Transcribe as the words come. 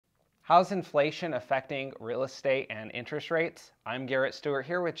How's inflation affecting real estate and interest rates? I'm Garrett Stewart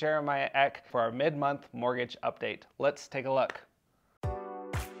here with Jeremiah Eck for our mid-month mortgage update. Let's take a look.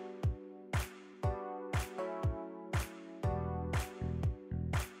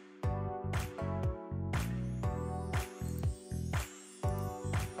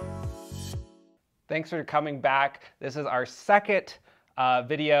 Thanks for coming back. This is our second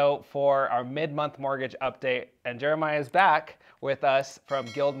video for our mid-month mortgage update, and Jeremiah is back with us from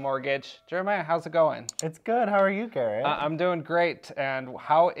Guild Mortgage. Jeremiah, how's it going? It's good. How are you, Garrett? I'm doing great. And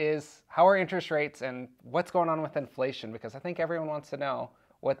how are interest rates and what's going on with inflation? Because I think everyone wants to know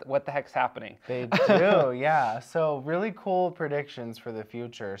what the heck's happening. They do, yeah. So really cool predictions for the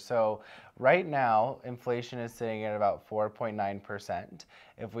future. So right now, inflation is sitting at about 4.9%.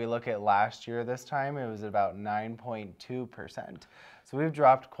 If we look at last year this time, it was about 9.2%. So we've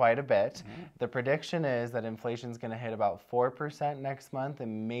dropped quite a bit. Mm-hmm. The prediction is that inflation is going to hit about 4% next month,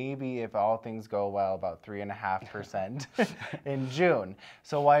 and maybe, if all things go well, about 3.5% in June.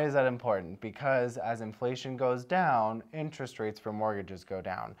 So why is that important? Because as inflation goes down, interest rates for mortgages go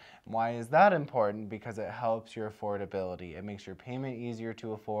down. Why is that important? Because it helps your affordability. It makes your payment easier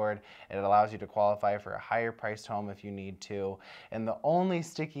to afford. It allows you to qualify for a higher priced home if you need to. And the only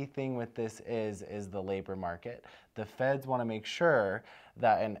sticky thing with this is the labor market. The feds want to make sure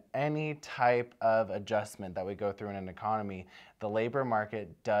that in any type of adjustment that we go through in an economy, the labor market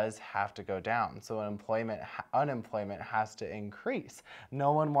does have to go down. So unemployment has to increase.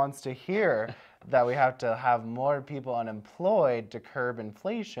 No one wants to hear that we have to have more people unemployed to curb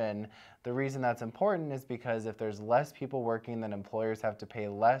inflation. The reason that's important is because if there's less people working, then employers have to pay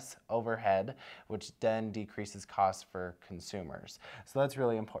less overhead, which then decreases costs for consumers. So that's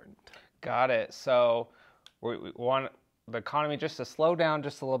really important. Got it. So we want the economy just to slow down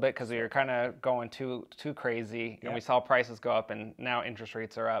just a little bit because we were kind of going too crazy, and we saw prices go up, and now interest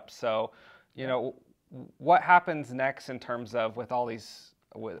rates are up. So, you know, what happens next in terms of with all these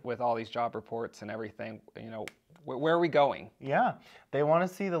job reports and everything? You know, where are we going? Yeah, they want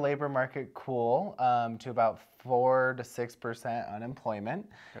to see the labor market cool to about 4 to 6% unemployment.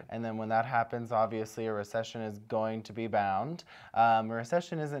 Okay. And then when that happens, obviously a recession is going to be bound. A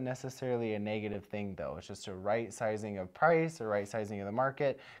recession isn't necessarily a negative thing, though. It's just a right sizing of price, a right sizing of the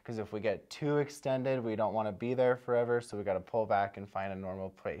market, because if we get too extended, we don't want to be there forever, so we got to pull back and find a normal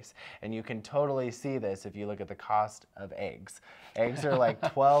place. And you can totally see this if you look at the cost of eggs. Eggs are like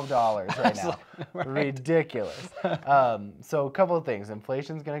 $12 right now. Right. Ridiculous. So a couple of things.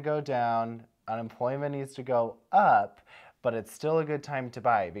 Inflation's going to go down. Unemployment needs to go up, but it's still a good time to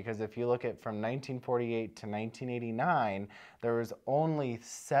buy, because if you look at from 1948 to 1989, there was only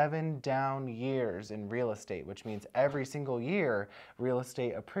 7 down years in real estate, which means every single year real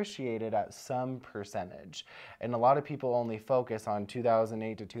estate appreciated at some percentage. And a lot of people only focus on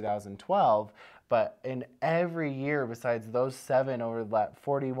 2008 to 2012, but in every year besides those 7 over that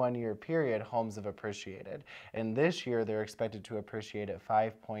 41-year period, homes have appreciated. And this year, they're expected to appreciate at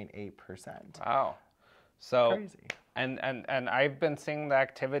 5.8%. Wow. So crazy. And I've been seeing the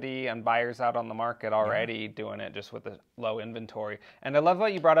activity and buyers out on the market already doing it just with the low inventory. And I love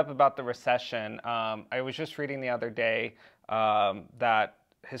what you brought up about the recession. I was just reading the other day that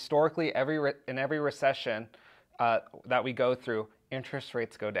historically in every recession that we go through, interest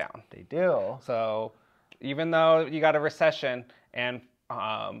rates go down. They do. So even though you got a recession and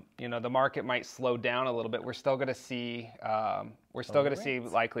you know, the market might slow down a little bit, we're still going to see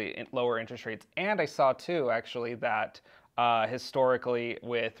likely lower interest rates. And I saw too, actually, that historically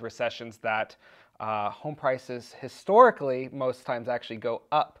with recessions that home prices historically most times actually go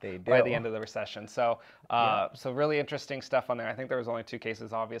up by the end of the recession. So so really interesting stuff on there. I think there was only 2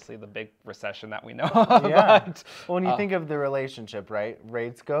 cases, obviously the big recession that we know of. Yeah. But, well, when you think of the relationship, right?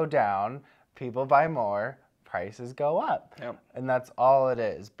 Rates go down, people buy more, prices go up. Yep. And that's all it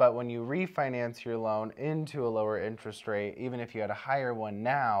is. But when you refinance your loan into a lower interest rate, even if you had a higher one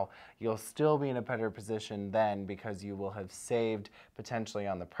now, you'll still be in a better position then, because you will have saved potentially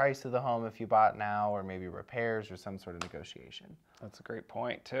on the price of the home if you bought now, or maybe repairs or some sort of negotiation. That's a great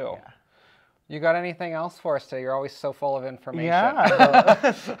point too. Yeah. You got anything else for us today? You're always so full of information.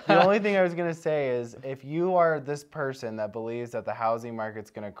 Yeah. The only thing I was going to say is, if you are this person that believes that the housing market's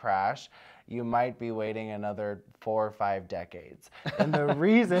going to crash, you might be waiting another 4 or 5 decades. And the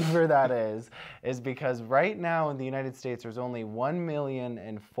reason for that is because right now in the United States, there's only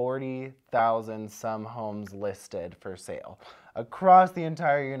 1,040,000 some homes listed for sale across the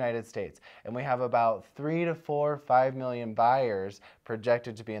entire United States. And we have about 3 to 4, 5 million buyers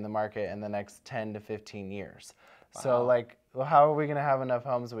projected to be in the market in the next 10 to 15 years. Wow. So like, well, how are we going to have enough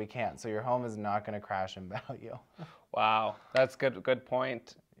homes? We can't. So your home is not going to crash in value. Wow, that's good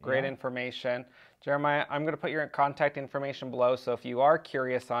point. Great Yeah. information. Jeremiah, I'm going to put your contact information below. So if you are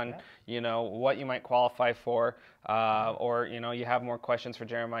curious on, what you might qualify for, or, you have more questions for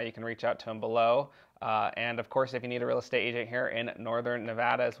Jeremiah, you can reach out to him below. And of course, if you need a real estate agent here in Northern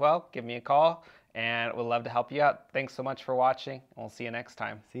Nevada as well, give me a call and we'd love to help you out. Thanks so much for watching. And we'll see you next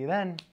time. See you then.